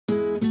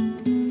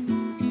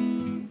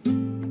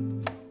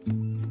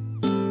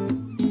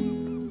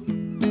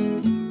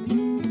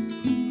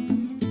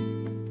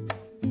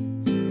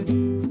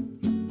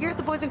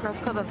Girls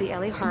Club of the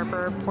LA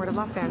Harbor, Port of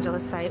Los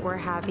Angeles site, we're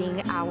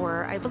having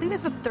our, I believe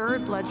it's the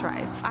third blood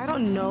drive. I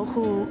don't know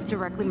who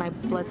directly my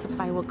blood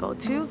supply will go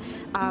to,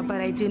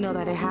 but I do know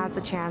that it has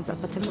a chance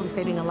of potentially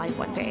saving a life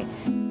one day.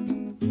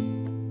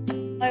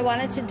 I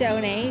wanted to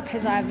donate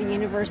because I have a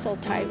universal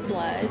type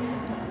blood,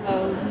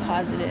 O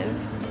positive.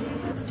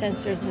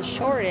 Since there's a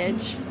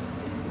shortage,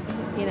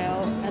 you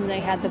know, and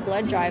they had the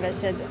blood drive, I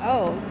said,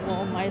 oh,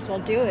 well, might as well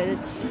do it.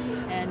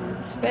 And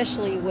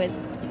especially with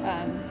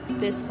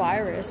this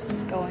virus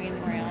going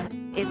around.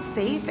 It's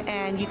safe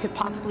and you could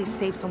possibly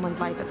save someone's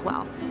life as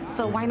well.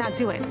 So why not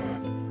do it?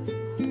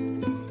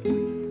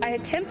 I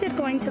attempted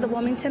going to the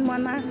Wilmington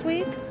one last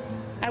week.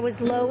 I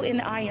was low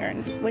in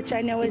iron, which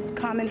I know is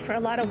common for a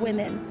lot of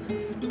women.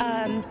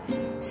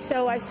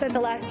 So I've spent the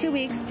last 2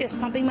 weeks just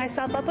pumping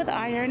myself up with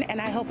iron,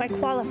 and I hope I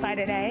qualify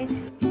today.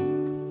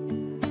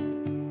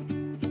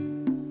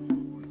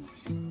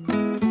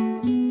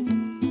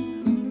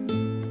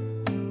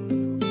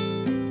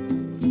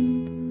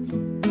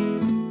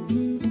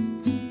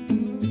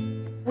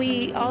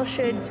 We all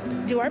should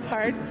do our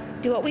part,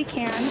 do what we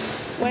can,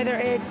 whether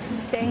it's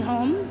staying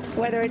home,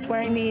 whether it's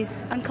wearing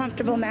these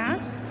uncomfortable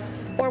masks,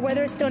 or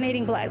whether it's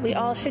donating blood. We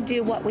all should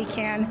do what we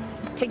can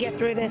to get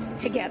through this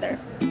together.